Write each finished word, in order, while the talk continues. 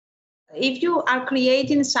If you are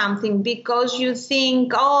creating something because you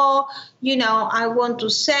think, I want to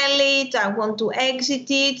sell it, I want to exit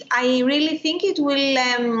it, I really think it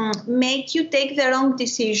will make you take the wrong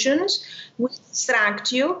decisions, will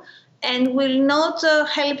distract you, and will not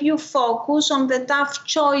help you focus on the tough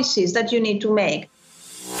choices that you need to make.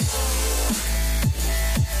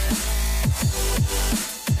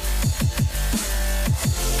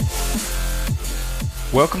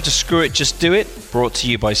 Welcome to Screw It, Just Do It, brought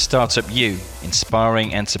to you by Startup U,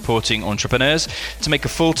 inspiring and supporting entrepreneurs to make a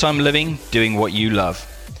full-time living doing what you love.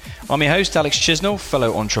 I'm your host, Alex Chisnell,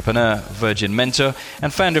 fellow entrepreneur, Virgin mentor,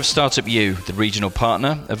 and founder of Startup U, the regional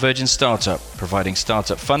partner of Virgin Startup, providing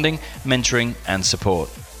startup funding, mentoring, and support.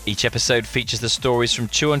 Each episode features the stories from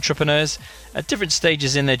two entrepreneurs at different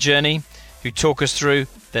stages in their journey who talk us through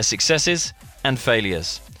their successes and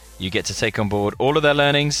failures. You get to take on board all of their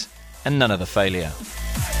learnings and none of the failure.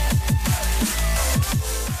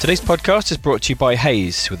 Today's podcast is brought to you by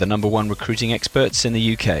Hays, with the #1 recruiting experts in the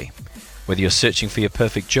UK. Whether you're searching for your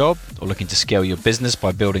perfect job or looking to scale your business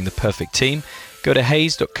by building the perfect team, go to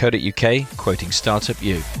hays.co.uk, quoting Startup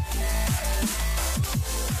U.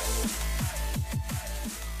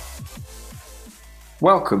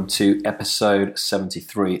 Welcome to episode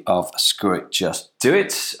 73 of Screw It, Just Do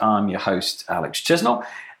It. I'm your host, Alex Chisnell.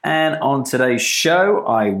 And on today's show,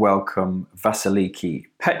 I welcome Vasiliki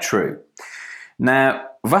Petrou. Now,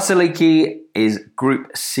 Vasiliki is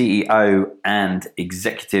Group CEO and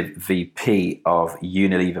Executive VP of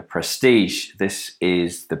Unilever Prestige. This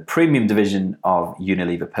is the premium division of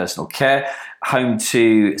Unilever Personal Care, home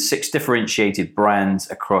to 6 differentiated brands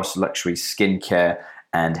across luxury skincare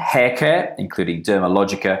and hair care, including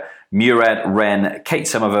Dermalogica, Murad, Ren, Kate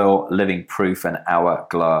Somerville, Living Proof, and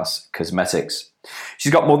Hourglass Cosmetics.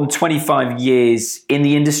 She's got more than 25 years in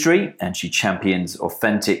the industry, and she champions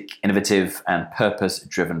authentic, innovative, and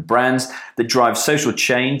purpose-driven brands that drive social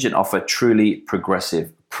change and offer truly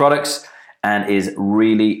progressive products, and is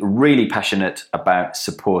really, really passionate about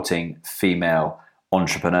supporting female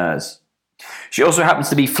entrepreneurs. She also happens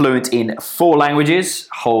to be fluent in 4 languages,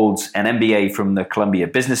 holds an MBA from the Columbia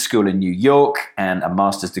Business School in New York, and a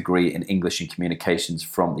master's degree in English and Communications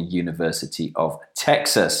from the University of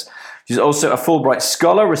Texas. She's also a Fulbright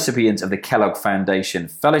Scholar, recipient of the Kellogg Foundation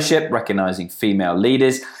Fellowship, recognizing female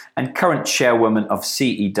leaders, and current chairwoman of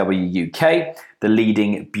CEW UK, the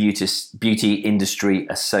leading beauty industry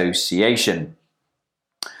association.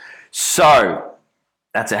 So,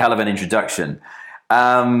 that's a hell of an introduction.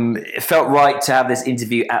 It felt right to have this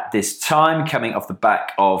interview at this time, coming off the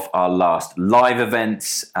back of our last live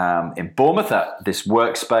event in Bournemouth at this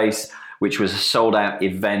workspace, which was a sold-out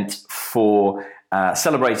event for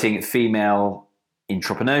celebrating female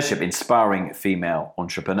entrepreneurship, inspiring female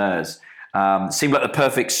entrepreneurs. Seemed like the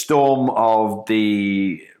perfect storm of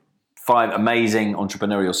the 5 amazing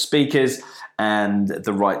entrepreneurial speakers and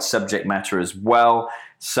the right subject matter as well.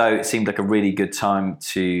 So it seemed like a really good time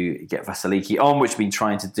to get Vasiliki on, which we've been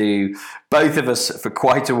trying to do, both of us, for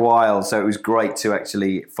quite a while. So it was great to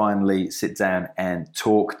actually finally sit down and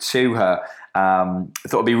talk to her. I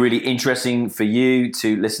thought it'd be really interesting for you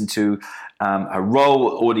to listen to her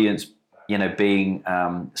role, audience, being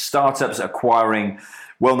startups, acquiring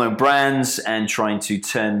well-known brands and trying to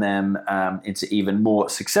turn them into even more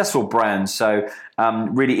successful brands. So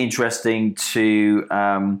really interesting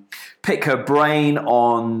to pick her brain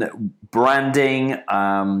on branding,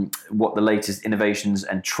 what the latest innovations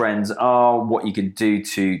and trends are, what you can do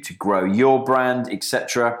to grow your brand,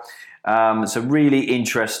 etc. So really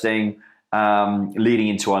interesting, leading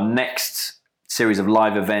into our next series of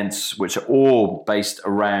live events, which are all based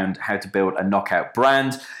around how to build a knockout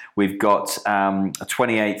brand. We've got a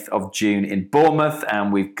 28th of June in Bournemouth,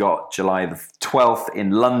 and we've got July the 12th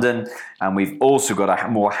in London, and we've also got a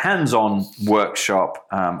more hands-on workshop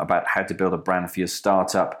about how to build a brand for your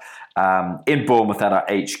startup in Bournemouth at our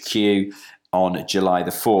HQ on July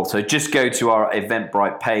the 4th. So just go to our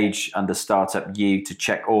Eventbrite page under Startup U to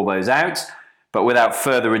check all those out. But without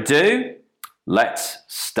further ado, let's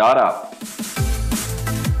start up.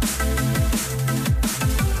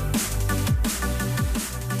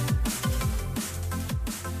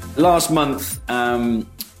 Last month,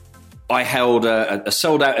 I held a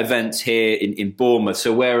sold-out event here in Bournemouth.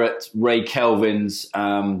 So we're at Ray Kelvin's,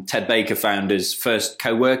 Ted Baker founder's first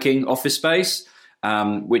co-working office space,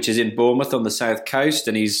 which is in Bournemouth on the south coast,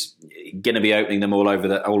 and he's going to be opening them all over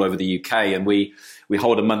the UK. And we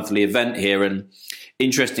hold a monthly event here. And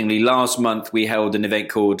interestingly, last month we held an event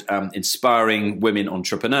called Inspiring Women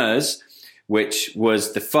Entrepreneurs, which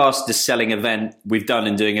was the fastest selling event we've done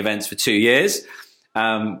in doing events for 2 years.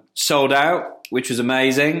 sold out, which was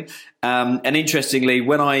amazing. And interestingly,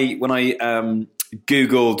 when I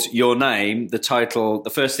Googled your name,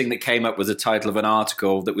 the first thing that came up was a title of an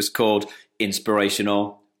article that was called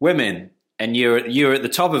Inspirational Women, and you're at the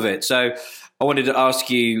top of it. So I wanted to ask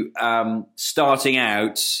you, starting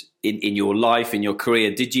out in your life, in your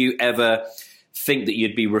career, did you ever think that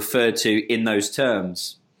you'd be referred to in those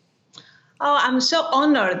terms? Oh, I'm so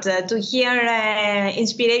honored to hear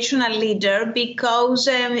inspirational leader, because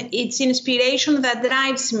it's inspiration that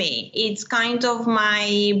drives me. It's kind of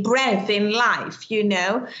my breath in life,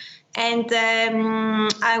 And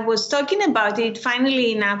I was talking about it,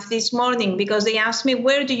 funnily enough, this morning, because they asked me,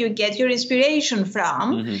 where do you get your inspiration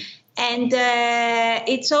from? Mm-hmm. And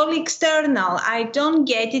it's all external. I don't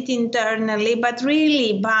get it internally, but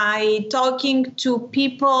really by talking to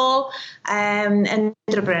people,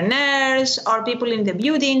 entrepreneurs, or people in the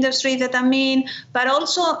beauty industry that I'm in, but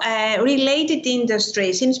also related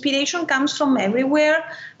industries. Inspiration comes from everywhere.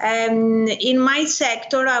 In my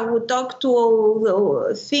sector, I would talk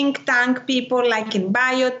to think tank people like in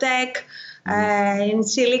biotech, in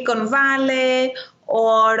Silicon Valley,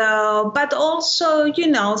 but also,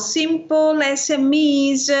 simple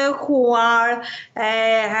SMEs who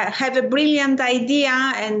have a brilliant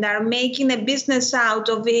idea and are making a business out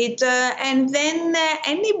of it, and then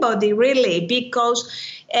anybody really, because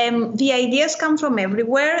the ideas come from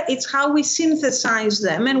everywhere. It's how we synthesize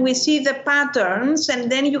them, and we see the patterns, and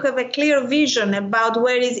then you have a clear vision about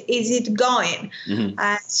where is it going. Mm-hmm.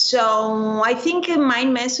 So I think my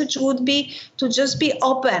message would be to just be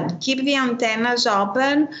open, keep the antennas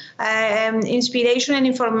open. Inspiration and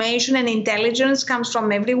information and intelligence comes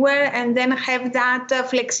from everywhere, and then have that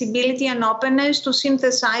flexibility and openness to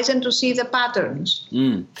synthesize and to see the patterns.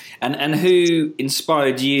 And who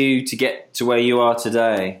inspired you to get to where you are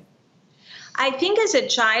today? I think as a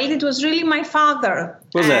child, it was really my father.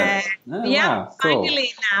 Was it? Wow, cool.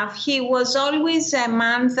 Funnily enough, he was always a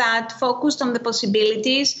man that focused on the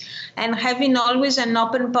possibilities and having always an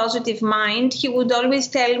open, positive mind. He would always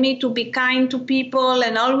tell me to be kind to people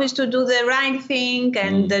and always to do the right thing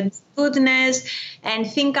and the goodness and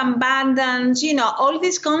think abundance, all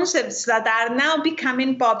these concepts that are now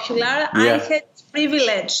becoming popular. Yeah. I had the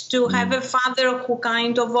privilege to have a father who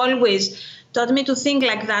kind of always taught me to think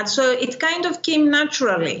like that. So it kind of came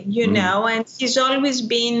naturally, and he's always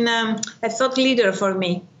been a thought leader for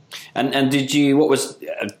me. And what was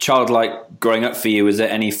a child like growing up for you? Was there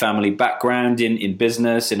any family background in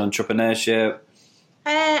business, in entrepreneurship?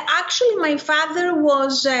 Actually, my father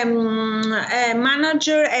was a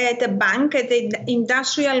manager at a bank, at the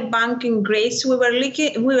industrial bank in Greece. We were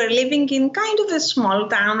living in kind of a small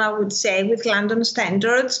town, I would say, with London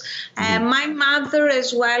standards. My mother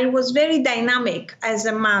as well was very dynamic as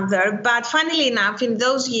a mother. But funnily enough, in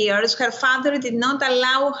those years, her father did not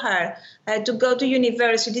allow her to go to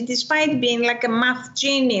university, despite being like a math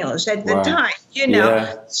genius at the time.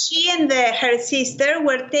 She and her sister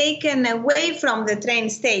were taken away from the train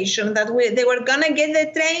station. They were gonna get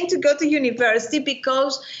the train to go to university,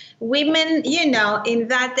 because women, in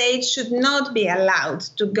that age should not be allowed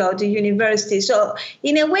to go to university. So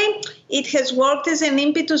in a way, it has worked as an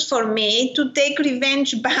impetus for me to take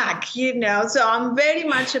revenge back, So I'm very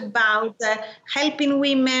much about helping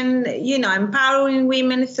women, empowering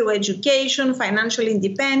women through education, financial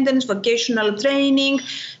independence, vocational training,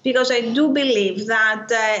 because I do believe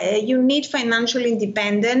that you need financial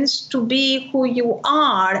independence to be who you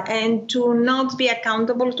are and to not be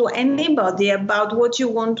accountable to anybody about what you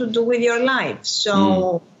want to do with your life.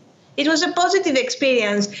 So it was a positive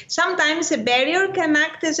experience. Sometimes a barrier can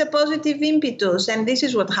act as a positive impetus, and this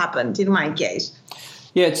is what happened in my case.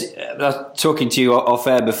 Yeah, talking to you off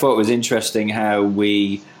air before, it was interesting how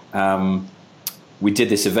we did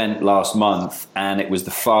this event last month, and it was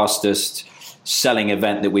the fastest selling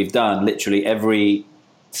event that we've done. Literally every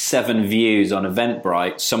 7 views on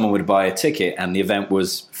Eventbrite, someone would buy a ticket, and the event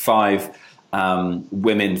was 5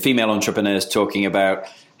 women, female entrepreneurs, talking about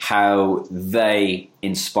how they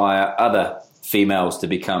inspire other females to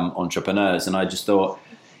become entrepreneurs. And I just thought,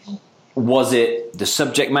 was it the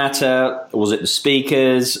subject matter? Was it the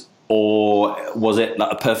speakers? Or was it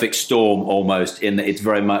like a perfect storm almost, in that it's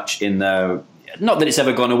very much in the, not that it's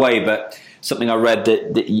ever gone away, but something I read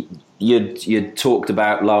that you'd talked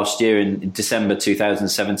about last year in December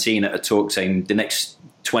 2017 at a talk, saying the next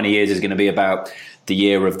 20 years is going to be about the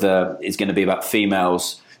year of it's going to be about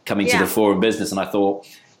females coming to the fore in business. And I thought,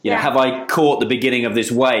 have I caught the beginning of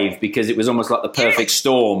this wave? Because it was almost like the perfect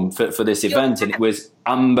storm for this event, and it was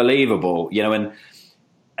unbelievable, and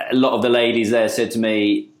a lot of the ladies there said to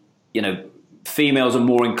me, females are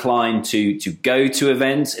more inclined to go to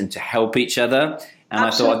events and to help each other And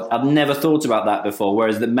Absolutely. I thought, I've never thought about that before.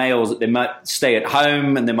 Whereas the males, they might stay at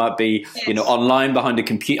home and they might be, online behind a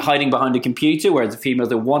computer, hiding behind a computer. Whereas the females,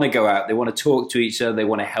 they want to go out, they want to talk to each other, they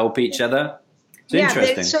want to help each other. It's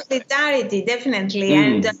interesting. There's solidarity, definitely.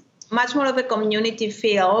 And much more of a community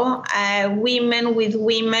feel. Women with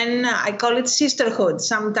women, I call it sisterhood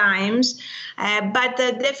sometimes. But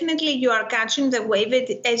definitely you are catching the wave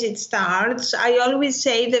as it starts. I always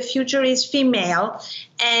say the future is female.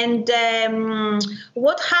 And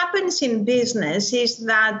what happens in business is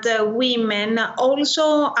that women also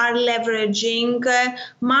are leveraging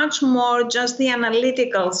much more just the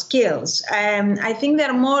analytical skills. I think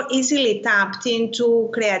they're more easily tapped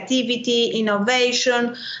into creativity,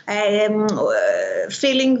 innovation,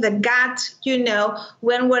 feeling the gut,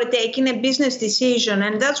 when we're taking a business decision.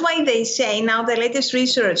 And that's why they say now the latest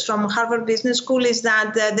research from Harvard Business School is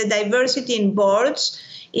that the diversity in boards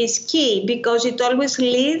is key because it always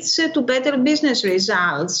leads to better business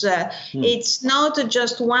results. It's not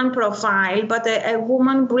just one profile, but a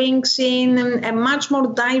woman brings in a much more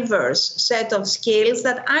diverse set of skills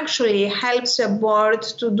that actually helps a board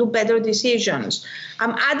to do better decisions.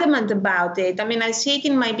 I'm adamant about it. I mean, I see it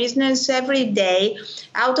in my business every day.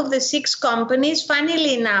 Out of the 6 companies,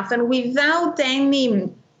 funnily enough, and without any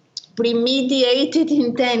premeditated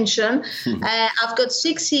intention. I've got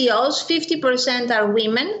 6 CEOs, 50% are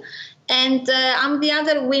women, and I'm the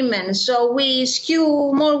other women. So we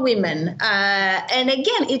skew more women. And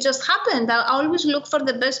again, it just happened. I always look for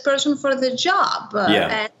the best person for the job.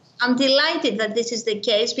 And I'm delighted that this is the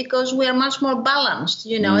case because we are much more balanced,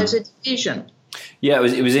 as a division. Yeah,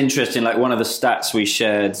 it was interesting. Like one of the stats we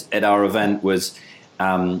shared at our event was,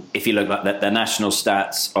 if you look at the national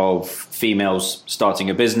stats of females starting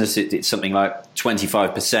a business, it's something like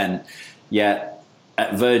 25%. Yet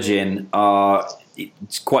at Virgin,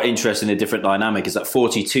 it's quite interesting, a different dynamic is that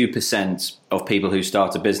 42% of people who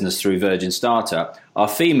start a business through Virgin Startup are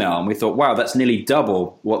female. And we thought, wow, that's nearly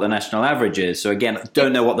double what the national average is. So again, I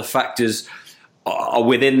don't know what the factors are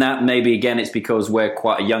within that. Maybe, again, it's because we're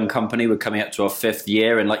quite a young company. We're coming up to our 5th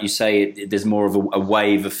year. And like you say, there's more of a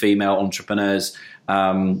wave of female entrepreneurs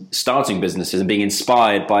starting businesses and being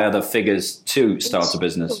inspired by other figures to start a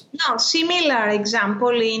business. No, similar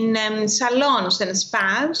example in salons and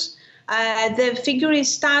spas. The figure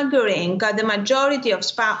is staggering. The majority of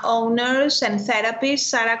spa owners and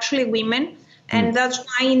therapists are actually women. And that's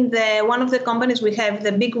why in one of the companies we have,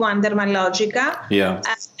 the big one, Dermalogica,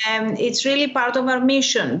 it's really part of our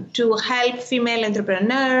mission to help female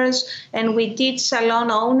entrepreneurs. And we teach salon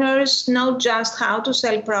owners not just how to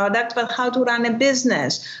sell product, but how to run a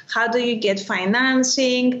business. How do you get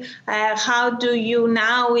financing? How do you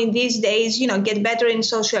now in these days, get better in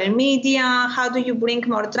social media? How do you bring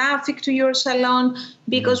more traffic to your salon?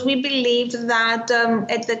 Because we believe that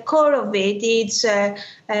at the core of it, it's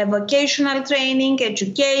vocational training,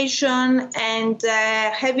 education, and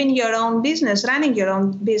having your own business, running your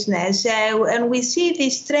own business. And we see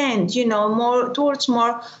this trend, more towards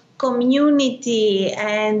more community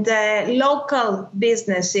and local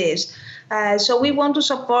businesses. So we want to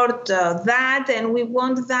support that, and we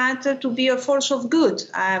want that to be a force of good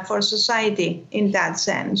for society in that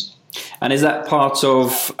sense. And is that part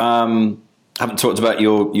of... I haven't talked about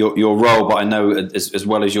your role, but I know as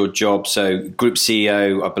well as your job. So Group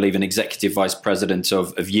CEO, I believe an Executive Vice President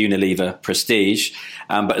of Unilever Prestige.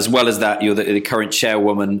 But as well as that, you're the current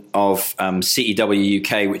chairwoman of CEW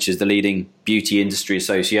UK, which is the leading beauty industry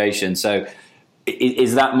association. So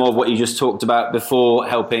is that more of what you just talked about before,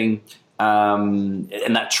 helping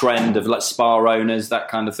in that trend of like spa owners, that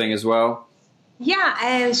kind of thing as well?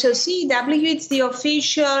 Yeah, so CEW, it's the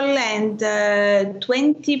official and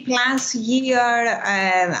 20-plus year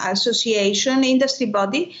association, industry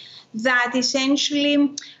body that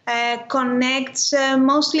essentially connects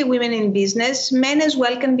mostly women in business. Men as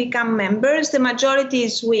well can become members. The majority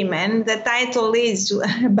is women. The title is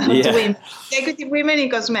about women, executive women in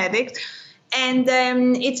cosmetics. And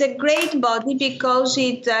it's a great body because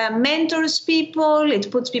it mentors people, it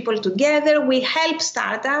puts people together. We help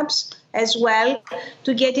startups as well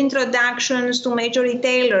to get introductions to major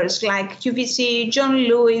retailers like QVC, John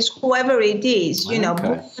Lewis, whoever it is,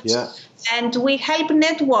 And we help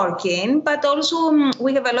networking, but also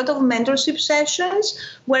we have a lot of mentorship sessions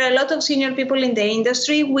where a lot of senior people in the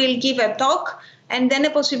industry will give a talk and then a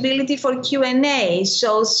possibility for Q&A.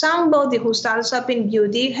 So somebody who starts up in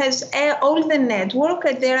beauty has all the network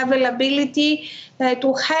at their availability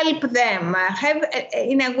to help them have,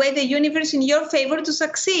 in a way, the universe in your favor to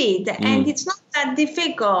succeed. And it's not that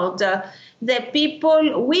difficult. the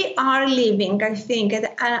people, we are living, I think,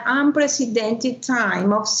 at an unprecedented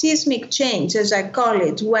time of seismic change, as I call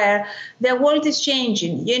it, where the world is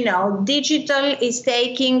changing. Digital is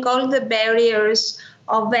taking all the barriers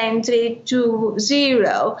of entry to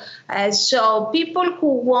zero. So people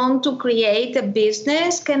who want to create a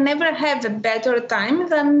business can never have a better time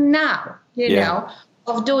than now,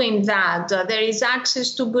 of doing that. There is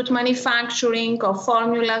access to good manufacturing of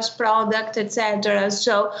formulas, product, etc.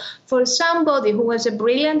 So for somebody who has a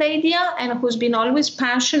brilliant idea and who's been always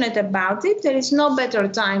passionate about it, there is no better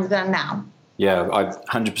time than now. Yeah, I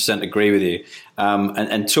 100% agree with you.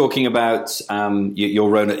 And talking about your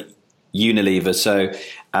role at Unilever, so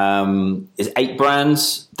is 8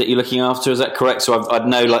 brands that you're looking after, is that correct? So I'd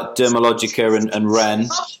know like Dermalogica and Ren.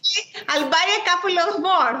 I'll buy a couple of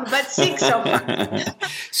more, but 6 of them.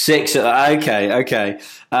 6, okay.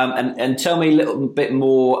 And tell me a little bit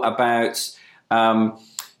more about, so I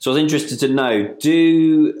was interested to know,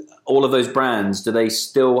 do all of those brands, do they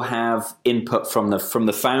still have input from the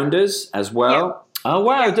founders as well? Yeah. Oh,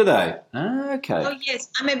 wow, do they? Okay. Oh, yes.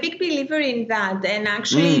 I'm a big believer in that. And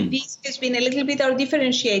actually, this has been a little bit our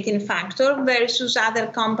differentiating factor versus other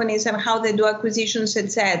companies and how they do acquisitions,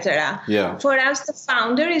 etc. Yeah. For us, the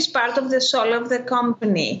founder is part of the soul of the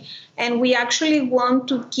company. And we actually want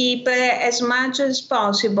to keep as much as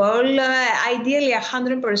possible, ideally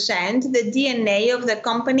 100%, the DNA of the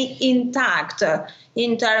company intact.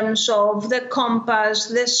 In terms of the compass,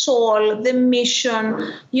 the soul, the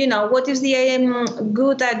mission, what is the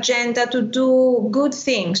good agenda to do good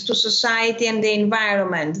things to society and the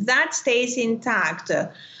environment. That stays intact.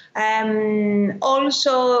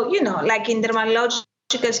 Also, like in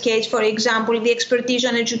Dermalogical's case, for example, the expertise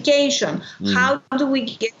on education. How do we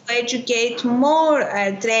get to educate more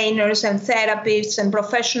trainers and therapists and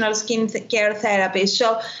professional skin care therapists?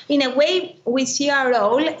 So in a way, we see our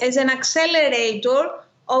role as an accelerator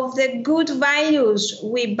of the good values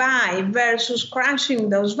we buy versus crushing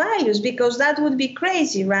those values, because that would be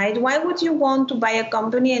crazy, right? Why would you want to buy a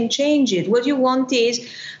company and change it? What you want is,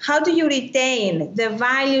 how do you retain the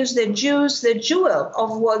values, the juice, the jewel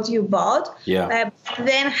of what you bought,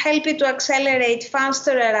 then help it to accelerate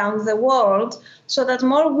faster around the world so that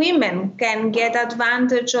more women can get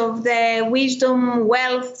advantage of the wisdom,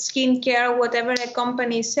 wealth, skincare, whatever a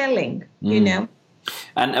company is selling,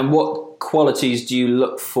 And what qualities do you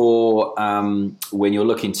look for when you're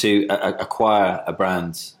looking to acquire a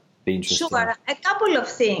brand? Be interesting. Sure, a couple of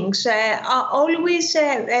things. Always,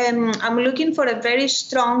 I'm looking for a very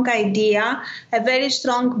strong idea, a very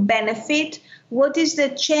strong benefit. What is the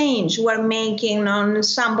change we're making on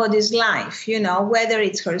somebody's life? Whether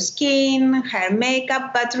it's her skin, her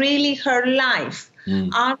makeup, but really her life.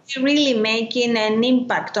 Are we really making an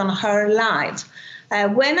impact on her life?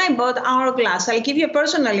 When I bought Hourglass, I'll give you a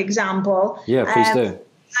personal example. Yeah, please do.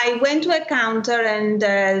 I went to a counter and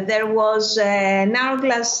there was an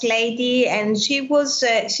Hourglass lady, and she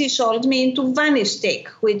sold me into Vanish Stick,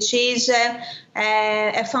 which is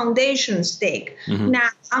a foundation stick. Now,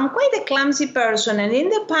 I'm quite a clumsy person, and in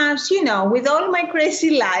the past, with all my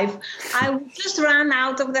crazy life, I would just run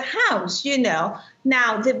out of the house,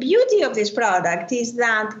 Now, the beauty of this product is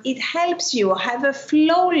that it helps you have a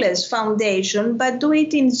flawless foundation, but do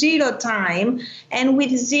it in 0 time and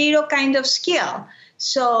with 0 kind of skill.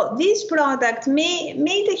 So this product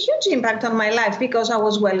made a huge impact on my life because I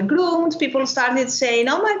was well groomed. People started saying,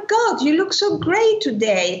 "Oh my God, you look so great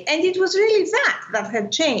today." And it was really that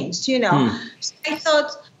had changed, So I thought,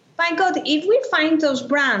 my God, if we find those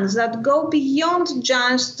brands that go beyond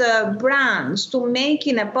just brands to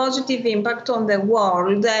making a positive impact on the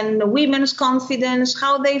world and women's confidence,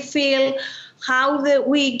 how they feel, how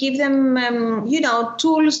we give them,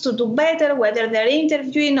 tools to do better, whether they're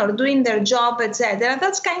interviewing or doing their job, etc.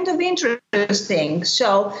 That's kind of interesting.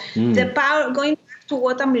 So the power, going back to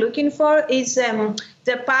what I'm looking for, is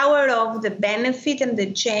the power of the benefit and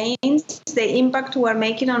the change, the impact we're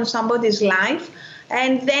making on somebody's life.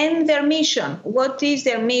 And then their mission. What is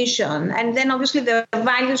their mission? And then obviously the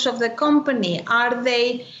values of the company. Are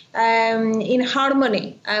they in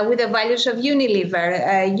harmony with the values of Unilever?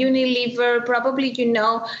 Unilever, probably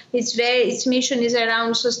its mission is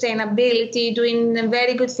around sustainability, doing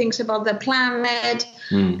very good things about the planet,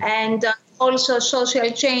 and also social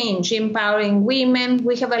change, empowering women.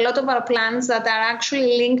 We have a lot of our plans that are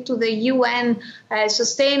actually linked to the UN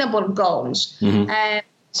sustainable goals.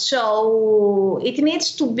 So it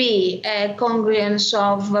needs to be a congruence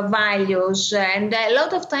of values. And a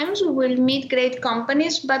lot of times we will meet great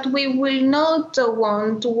companies, but we will not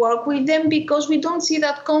want to work with them because we don't see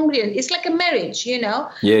that congruence. It's like a marriage, Yeah.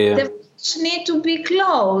 The need to be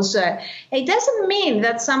close. It doesn't mean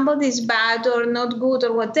that somebody is bad or not good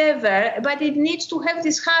or whatever, but it needs to have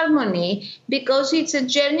this harmony because it's a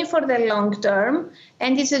journey for the long term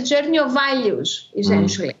and it's a journey of values,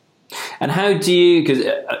 essentially. And how do you, because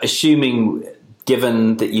assuming,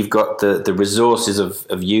 given that you've got the resources of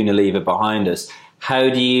Unilever behind us, how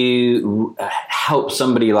do you help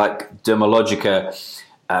somebody like Dermalogica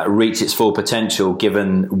reach its full potential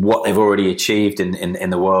given what they've already achieved in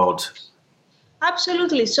the world?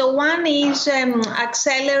 Absolutely. So one is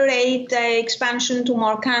accelerate expansion to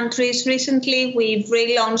more countries. Recently, we've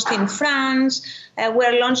relaunched in France.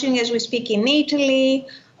 We're launching as we speak in Italy.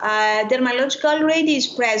 Dermalogica already is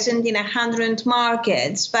present in 100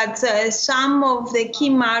 markets, but some of the key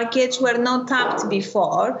markets were not tapped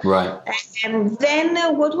before. Right. And then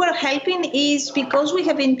what we're helping is because we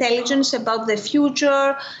have intelligence about the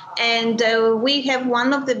future and we have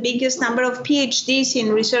one of the biggest number of PhDs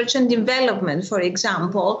in research and development, for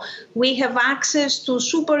example, we have access to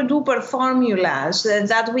super duper formulas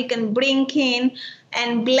that we can bring in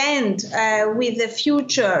and blend with the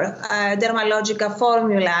future Dermalogica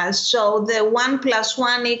formulas. So the 1 +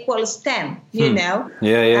 1 = 10, you know?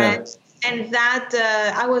 Yeah. And that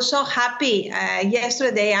I was so happy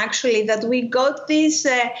yesterday, actually, that we got this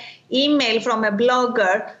email from a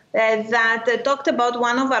blogger that talked about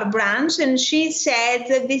one of our brands. And she said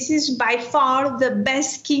that this is by far the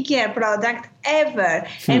best skincare product ever.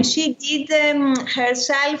 And she did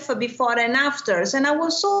herself before and afters. And I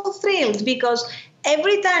was so thrilled because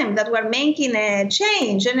every time that we're making a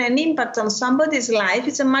change and an impact on somebody's life,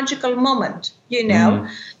 it's a magical moment, you know.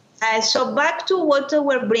 So back to what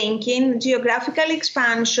we're bringing, geographical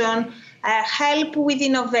expansion, help with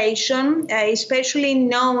innovation, especially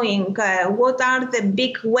knowing what are the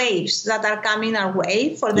big waves that are coming our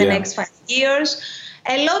way for the next 5 years.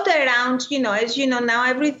 A lot around, you know, as you know now,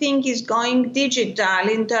 everything is going digital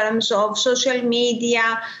in terms of social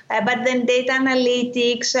media, but then data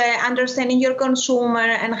analytics, understanding your consumer,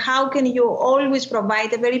 and how can you always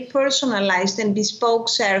provide a very personalized and bespoke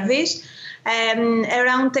service.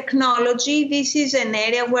 Around technology, this is an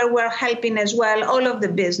area where we're helping as well all of the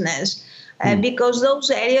business. Because those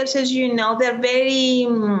areas, as you know, they're very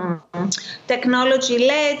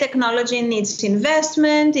technology-led. Technology needs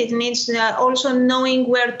investment. It needs also knowing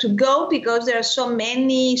where to go because there are so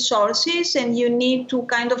many sources and you need to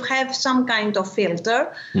kind of have some kind of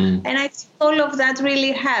filter. And I think all of that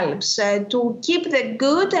really helps to keep the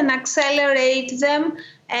good and accelerate them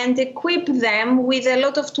and equip them with a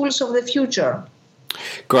lot of tools of the future.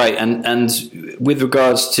 Great, and with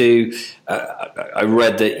regards to, I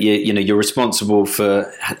read that you're responsible for.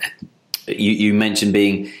 You mentioned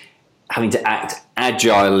having to act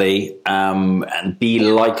agilely and be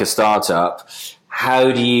like a startup.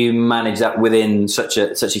 How do you manage that within such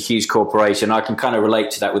a huge corporation? I can kind of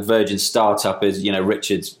relate to that with Virgin Startup, as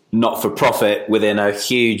Richard's not for profit within a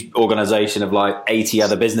huge organization of like 80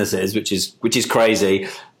 other businesses, which is crazy.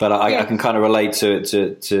 But I can kind of relate to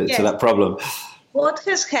that problem. What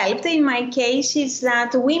has helped in my case is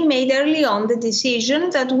that we made early on the decision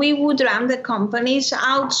that we would run the companies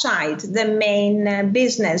outside the main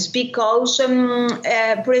business because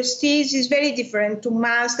prestige is very different to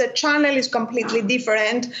mass. The channel is completely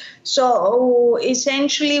different. So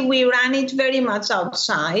essentially, we ran it very much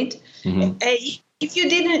outside. If you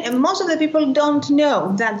didn't, most of the people don't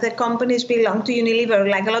know that the companies belong to Unilever.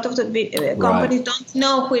 Like a lot of the companies don't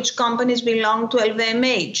know which companies belong to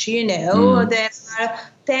LVMH. You know, there are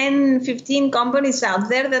 10, 15 companies out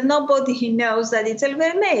there that nobody knows that it's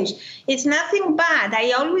LVMH. It's nothing bad.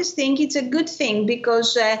 I always think it's a good thing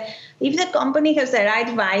because if the company has the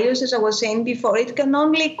right values, as I was saying before, it can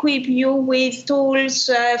only equip you with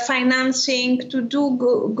tools, financing to do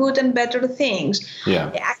good and better things.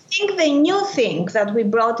 I think the new thing that we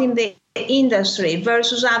brought in the industry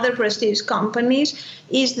versus other prestige companies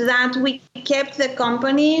is that we kept the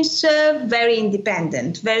companies very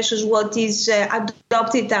independent versus what is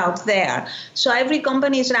adopted out there. So every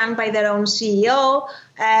company is run by their own CEO.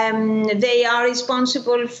 They are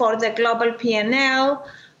responsible for the global P&L.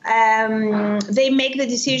 They make the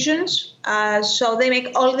decisions. So they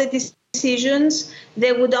make all the decisions.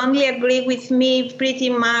 They would only agree with me pretty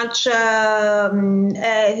much 3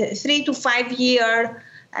 to 5 year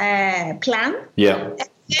plan.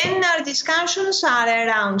 And then our discussions are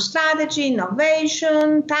around strategy,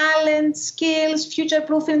 innovation, talent, skills,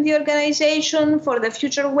 future-proofing the organization for the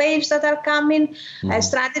future waves that are coming,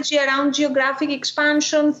 strategy around geographic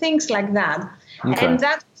expansion, things like that. And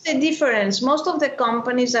that's the difference. Most of the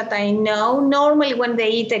companies that I know, normally when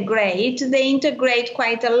they integrate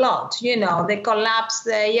quite a lot. You know, they collapse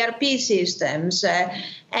the ERP systems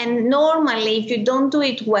And normally, if you don't do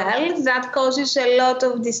it well, that causes a lot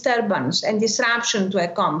of disturbance and disruption to a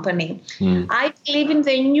company. I believe in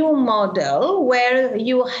the new model where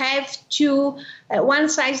you have to, one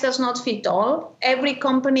size does not fit all. Every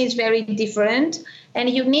company is very different. And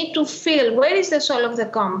you need to feel where is the soul of the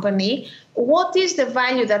company, what is the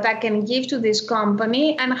value that I can give to this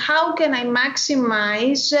company, and how can I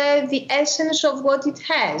maximize the essence of what it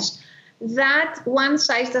has. That one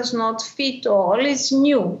size does not fit all is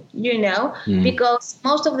new, because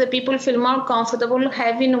most of the people feel more comfortable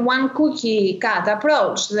having one cookie cut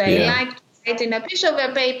approach. They like to write in a piece of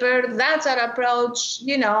a paper, that's our approach,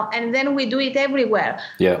 and then we do it everywhere.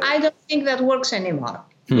 Yeah. I don't think that works anymore,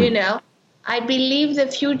 I believe the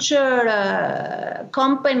future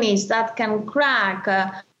companies that can crack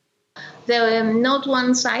the not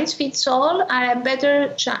one size fits all are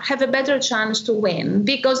have a better chance to win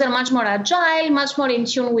because they're much more agile, much more in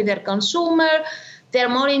tune with their consumer. They're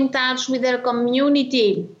more in touch with their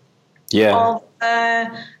community of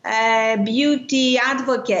beauty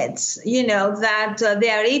advocates, that they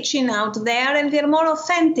are reaching out there, and they're more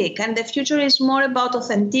authentic. And the future is more about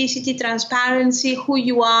authenticity, transparency, who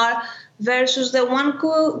you are, versus the one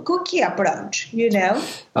cookie approach,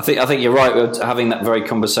 I think you're right. We were having that very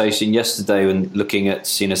conversation yesterday when looking at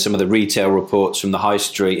some of the retail reports from the high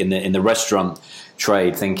street in the restaurant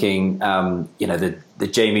trade, thinking the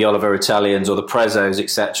Jamie Oliver Italians or the Prezzos,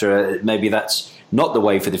 etc. Maybe that's not the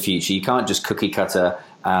way for the future. You can't just cookie cutter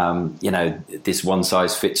this one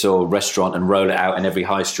size fits all restaurant and roll it out in every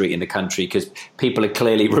high street in the country, because people are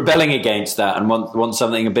clearly rebelling against that and want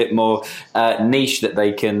something a bit more niche, a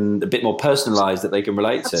bit more personalized that they can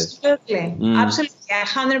relate to. Absolutely,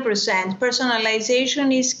 100%.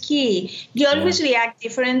 Personalization is key. You always react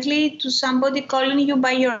differently to somebody calling you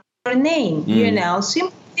by your name,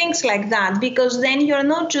 simple things like that, because then you're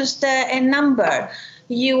not just a number.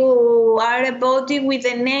 You are a body with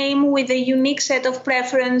a name, with a unique set of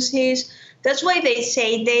preferences. That's why they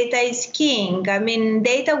say data is king. I mean,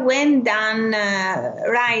 data, when done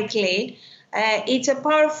rightly, it's a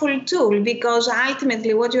powerful tool, because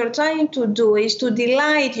ultimately what you're trying to do is to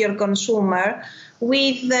delight your consumer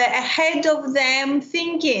with ahead of them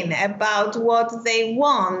thinking about what they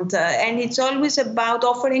want. And it's always about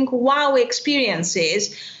offering wow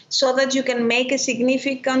experiences so that you can make a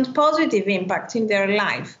significant positive impact in their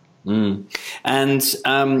life. And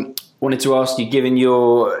wanted to ask you, given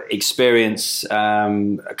your experience,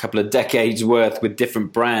 a couple of decades worth with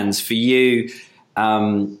different brands, for you,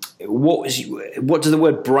 what does the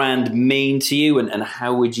word brand mean to you, and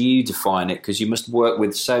how would you define it? Because you must work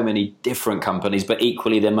with so many different companies, but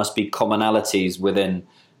equally there must be commonalities within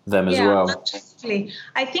them as well. Absolutely.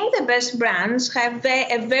 I think the best brands have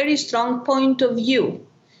a very strong point of view.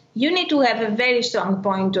 You need to have a very strong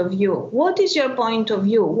point of view. What is your point of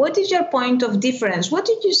view? What is your point of difference? What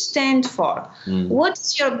do you stand for? What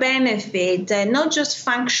is your benefit? Not just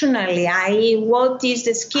functionally, i.e., what is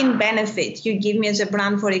the skin benefit you give me as a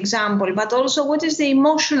brand, for example, but also what is the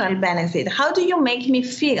emotional benefit? How do you make me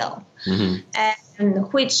feel?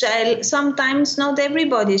 Which sometimes not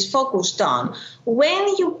everybody is focused on. When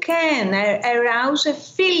you can arouse a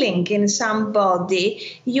feeling in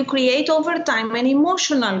somebody, you create over time an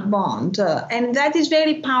emotional bond, and that is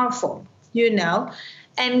very powerful,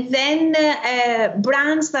 And then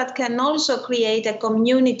brands that can also create a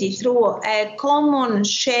community through a common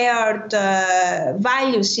shared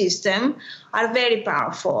value system are very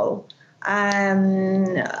powerful.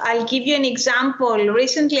 I'll give you an example.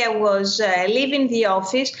 Recently, I was leaving the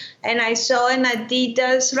office and I saw an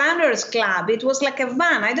Adidas Runners Club. It was like a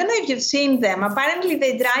van. I don't know if you've seen them. Apparently,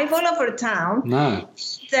 they drive all over town. No.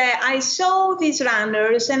 I saw these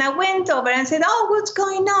runners and I went over and said, "Oh, what's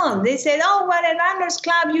going on?" They said, "Oh, we're a runners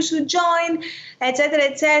club. You should join," etc.,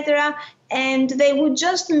 etc. And they would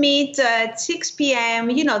just meet at 6 p.m.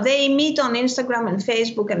 They meet on Instagram and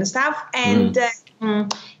Facebook and stuff. And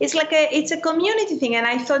it's a community thing. And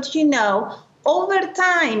I thought, over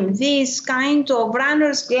time, this kind of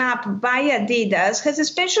runners club by Adidas has a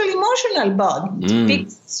special emotional bond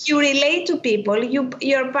because you relate to people.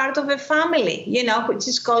 You're part of a family, which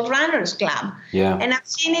is called Runners Club. Yeah. And I've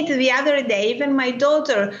seen it the other day. Even my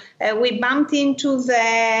daughter, we bumped into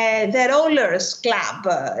the Rollers Club,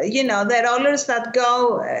 the rollers that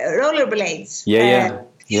go rollerblades. Yeah.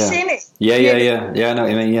 You've seen it? Yeah. I know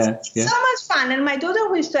what you mean. Yeah. So much fun. And my daughter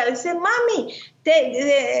was telling, said, "Mommy,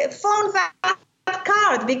 they phone that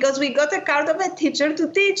card, because we got a card of a teacher to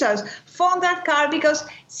teach us. Phone that card, because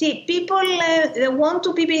people they want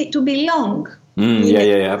to belong."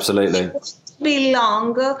 Yeah, absolutely.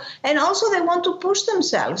 belong, and also they want to push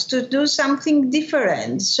themselves to do something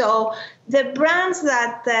different. So the brands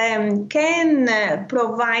that can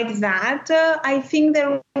provide that, I think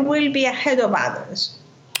they will be ahead of others.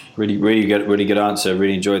 Really good answer.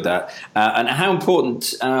 Really enjoyed that. And how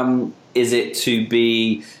important is it to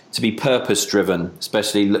be purpose driven,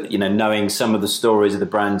 especially knowing some of the stories of the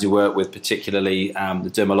brands you work with, particularly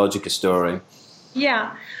the Dermalogica story?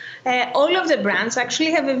 Yeah. All of the brands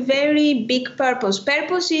actually have a very big purpose.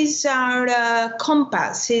 Purpose is our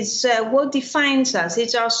compass. It's what defines us.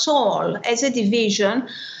 It's our soul as a division.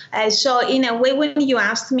 So in a way, when you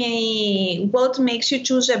asked me what makes you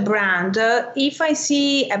choose a brand, if I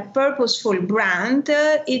see a purposeful brand,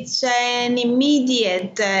 it's an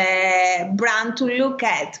immediate brand to look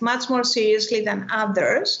at much more seriously than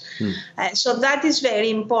others. So that is very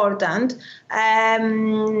important.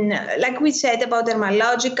 Like we said about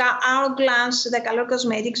Dermalogica, Hourglass, the color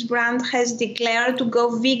cosmetics brand, has declared to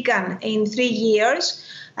go vegan in 3 years.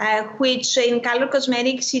 Which in color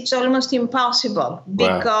cosmetics it's almost impossible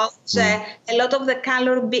because a lot of the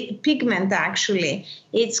color pigment actually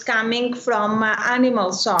it's coming from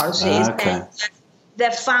animal sources. And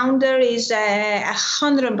the founder is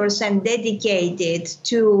 100% dedicated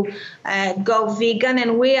to go vegan,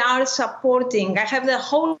 and we are supporting. I have the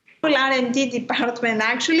whole R&D department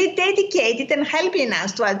actually dedicated and helping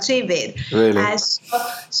us to achieve it. Really?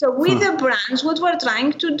 So with the brands, what we're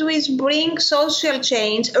trying to do is bring social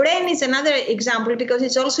change. Ren is another example because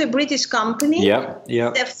it's also a British company. Yeah.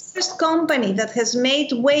 The first company that has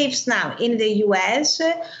made waves now in the US,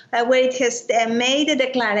 where it has made a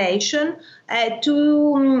declaration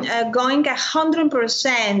to going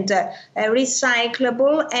 100%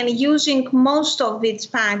 recyclable and using most of its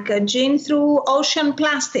packaging through ocean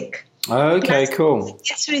plastic. Okay, Plastic cool.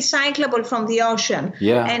 It's recyclable from the ocean.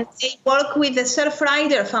 Yeah. And they work with the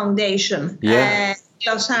Surfrider Foundation in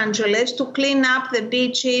Los Angeles to clean up the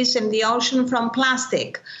beaches and the ocean from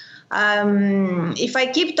plastic. If I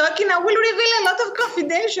keep talking, I will reveal a lot of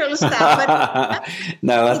confidential stuff. But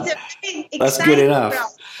no, that's good enough.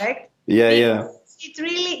 Project. Yeah. It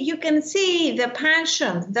really, you can see the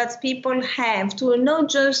passion that people have to not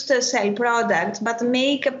just sell products, but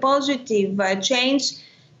make a positive change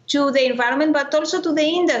to the environment, but also to the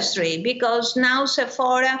industry, because now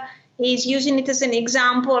Sephora is using it as an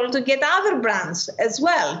example to get other brands as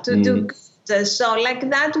well to do good. So like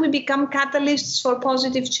that, we become catalysts for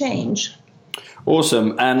positive change.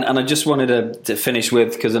 Awesome. And I just wanted to finish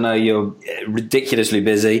with, because I know you're ridiculously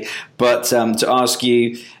busy, but to ask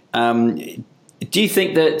you, do you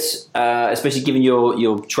think that, especially given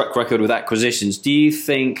your track record with acquisitions, do you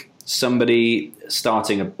think somebody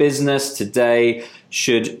starting a business today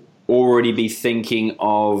should already be thinking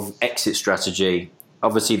of exit strategy?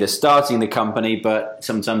 Obviously, they're starting the company, but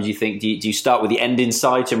sometimes you think, do you start with the end in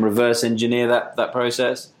sight and reverse engineer that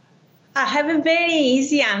process? I have a very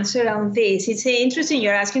easy answer on this. It's interesting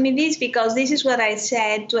you're asking me this because this is what I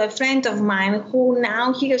said to a friend of mine who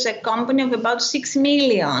now he has a company of about 6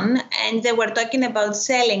 million and they were talking about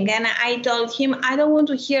selling. And I told him, I don't want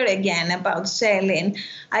to hear again about selling.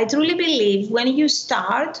 I truly believe when you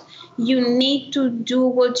start, you need to do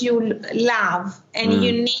what you love and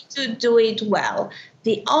you need to do it well.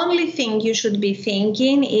 The only thing you should be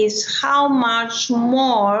thinking is how much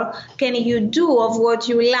more can you do of what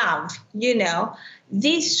you love,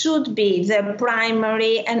 This should be the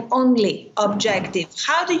primary and only objective.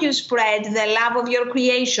 How do you spread the love of your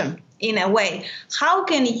creation in a way? How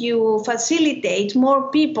can you facilitate more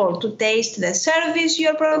people to taste the service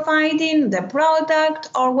you're providing, the product,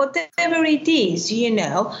 or whatever it is,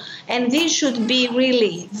 And this should be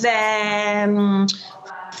really the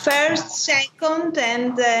first, second,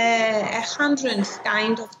 and 100th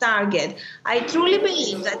kind of target. I truly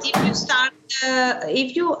believe that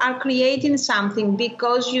if you are creating something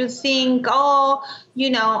because you think,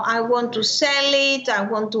 I want to sell it, I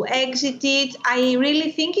want to exit it, I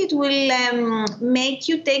really think it will make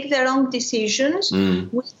you take the wrong decisions,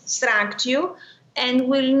 will distract you, and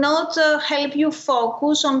will not help you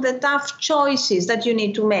focus on the tough choices that you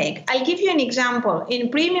need to make. I'll give you an example. In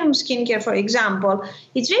premium skincare, for example,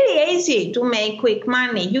 it's very easy to make quick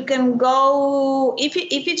money. You can go, if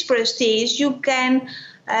it's prestige, you can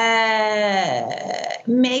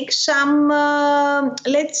make some,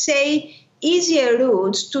 let's say, easier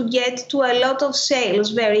routes to get to a lot of sales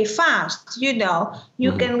very fast.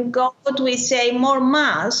 You can go to, we say, more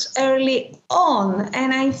mass early on.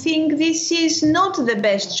 And I think this is not the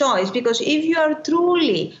best choice, because if you are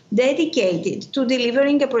truly dedicated to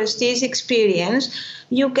delivering a prestige experience,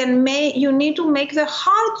 you need to make the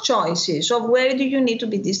hard choices of where do you need to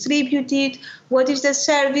be distributed, what is the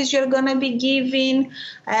service you're going to be giving.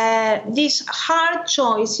 These hard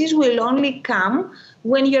choices will only come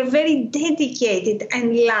when you're very dedicated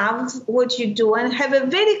and love what you do and have a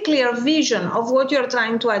very clear vision of what you're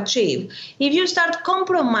trying to achieve. If you start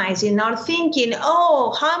compromising or thinking,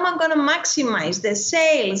 how am I going to maximize the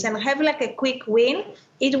sales and have like a quick win,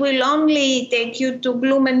 it will only take you to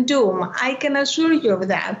gloom and doom. I can assure you of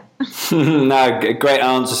that. No, great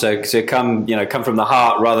answer. So come from the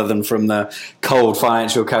heart rather than from the cold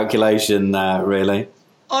financial calculation, really.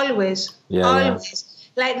 Always.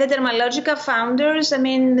 Like the Dermalogica founders, I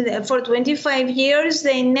mean, for 25 years,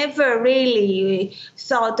 they never really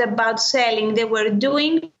thought about selling. They were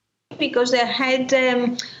doing because they had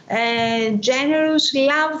generous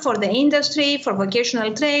love for the industry, for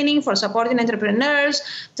vocational training, for supporting entrepreneurs.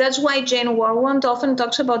 That's why Jane Warwant often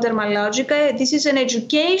talks about Dermalogica. This is an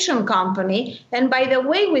education company. And by the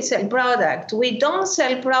way, we sell product. We don't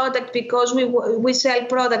sell product because we sell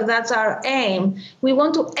product. That's our aim. We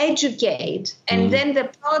want to educate. And then the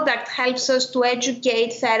product helps us to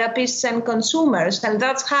educate therapists and consumers. And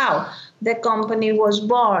that's how the company was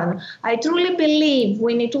born. I truly believe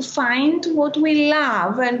we need to find what we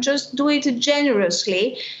love and just do it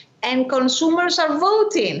generously. And consumers are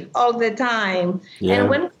voting all the time. Yeah. And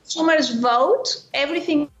when consumers vote,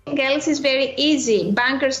 everything else is very easy.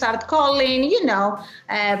 Bankers start calling,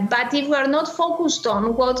 but if we're not focused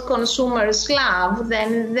on what consumers love,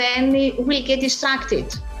 then we'll get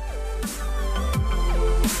distracted.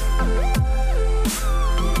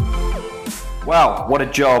 Well, what a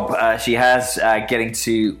job she has getting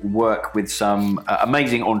to work with some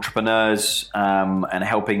amazing entrepreneurs and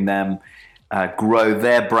helping them grow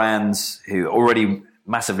their brands, who are already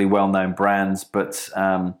massively well-known brands, but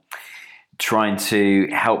trying to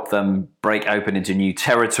help them break open into new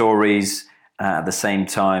territories, at the same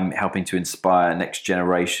time helping to inspire next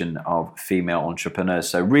generation of female entrepreneurs.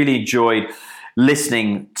 So really enjoyed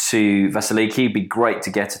listening to Vasiliki. It'd be great to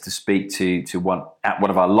get her to speak to one at one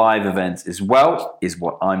of our live events as well, is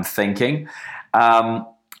what I'm thinking.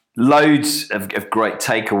 Loads of great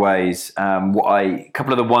takeaways. A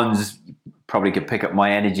couple of the ones probably could pick up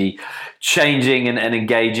my energy changing and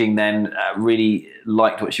engaging then. Really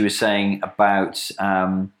liked what she was saying about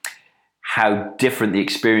how different the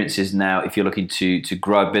experience is now. If you're looking to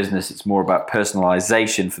grow a business, it's more about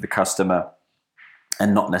personalization for the customer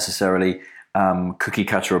and not necessarily cookie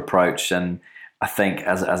cutter approach. And I think,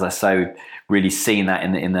 as I say, really seeing that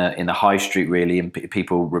in the high street, really, and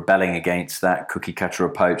people rebelling against that cookie cutter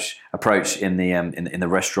approach in the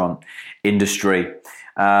restaurant industry.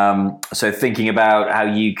 So thinking about how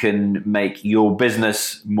you can make your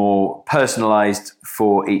business more personalized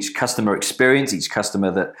for each customer experience, each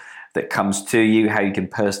customer that comes to you, how you can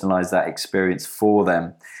personalize that experience for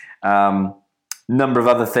them. Number of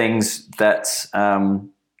other things that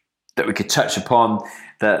we could touch upon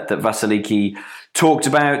that Vasiliki talked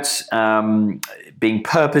about, being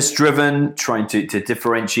purpose-driven, trying to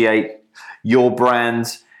differentiate your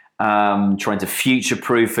brand, trying to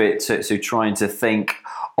future-proof it, so trying to think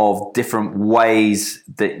of different ways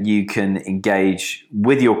that you can engage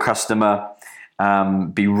with your customer,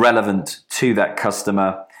 be relevant to that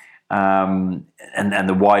customer, and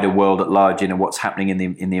the wider world at large, what's happening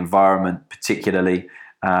in the environment, particularly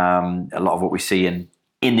a lot of what we see in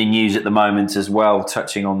the news at the moment as well,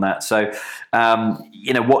 touching on that. So,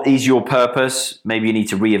 what is your purpose? Maybe you need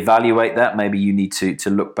to reevaluate that. Maybe you need to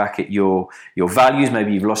look back at your values.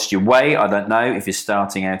 Maybe you've lost your way. I don't know. If you're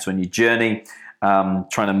starting out on your journey,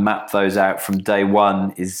 trying to map those out from day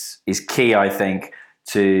one is key, I think,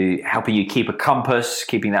 to helping you keep a compass,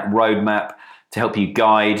 keeping that roadmap to help you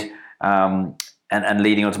guide, and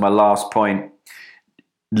leading on to my last point,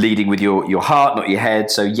 leading with your heart, not your head.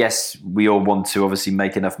 So yes, we all want to obviously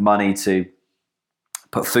make enough money to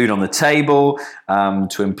put food on the table,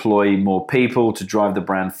 to employ more people, to drive the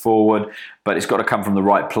brand forward, but it's got to come from the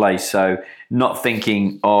right place. So not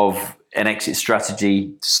thinking of an exit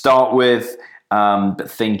strategy to start with,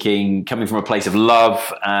 but coming from a place of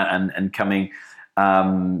love, and coming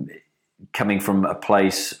from a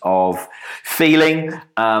place of feeling,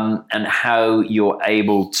 and how you're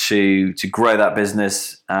able to grow that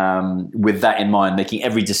business with that in mind, making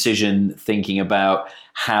every decision thinking about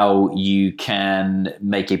how you can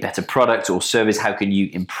make a better product or service, how can you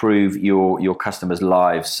improve your customers'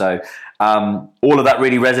 lives. So all of that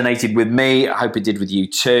really resonated with me. I hope it did with you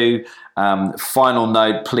too. Final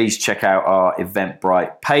note, please check out our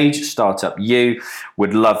Eventbrite page, Startup U.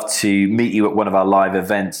 Would love to meet you at one of our live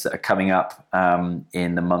events that are coming up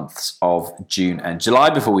in the months of June and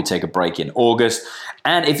July before we take a break in August.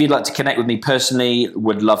 And if you'd like to connect with me personally,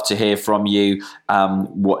 would love to hear from you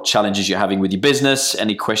what challenges you're having with your business,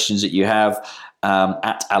 any questions that you have,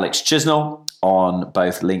 at Alex Chisnell on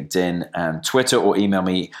both LinkedIn and Twitter, or email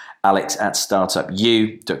me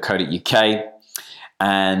alex@startupu.co.uk.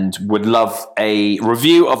 And would love a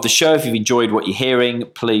review of the show. If you've enjoyed what you're hearing,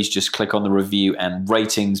 please just click on the review and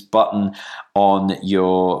ratings button on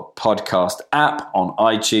your podcast app, on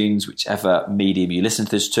iTunes, whichever medium you listen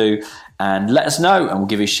to this to, and let us know, and we'll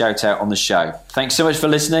give you a shout out on the show. Thanks so much for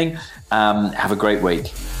listening. Have a great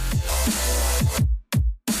week.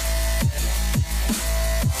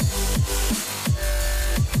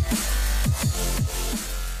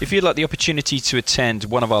 If you'd like the opportunity to attend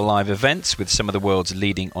one of our live events with some of the world's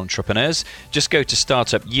leading entrepreneurs, just go to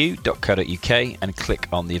startupu.co.uk and click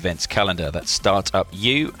on the events calendar. That's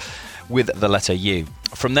startupu with the letter U.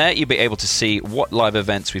 From there, you'll be able to see what live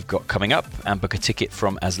events we've got coming up and book a ticket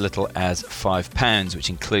from as little as £5, which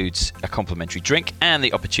includes a complimentary drink and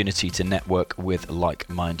the opportunity to network with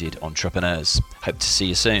like-minded entrepreneurs. Hope to see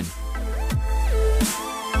you soon.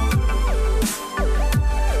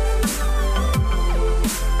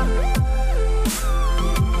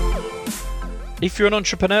 If you're an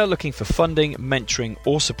entrepreneur looking for funding, mentoring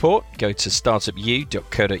or support, go to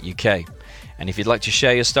startupu.co.uk. And if you'd like to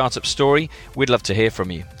share your startup story, we'd love to hear from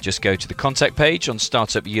you. Just go to the contact page on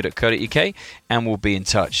startupu.co.uk and we'll be in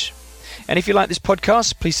touch. And if you like this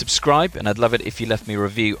podcast, please subscribe, and I'd love it if you left me a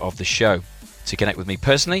review of the show. To connect with me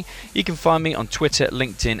personally, you can find me on Twitter,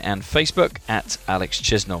 LinkedIn and Facebook at Alex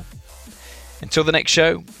Chisnell. Until the next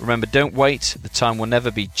show, remember, don't wait. The time will never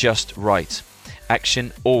be just right.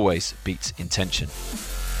 Action always beats intention.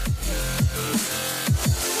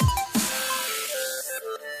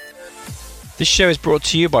 This show is brought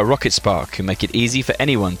to you by RocketSpark, who make it easy for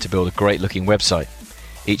anyone to build a great-looking website.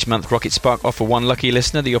 Each month, RocketSpark offer one lucky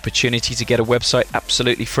listener the opportunity to get a website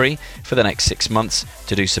absolutely free for the next 6 months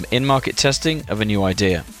to do some in-market testing of a new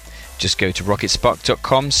idea. Just go to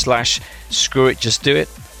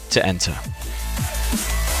rocketspark.com/screwitjustdoit to enter.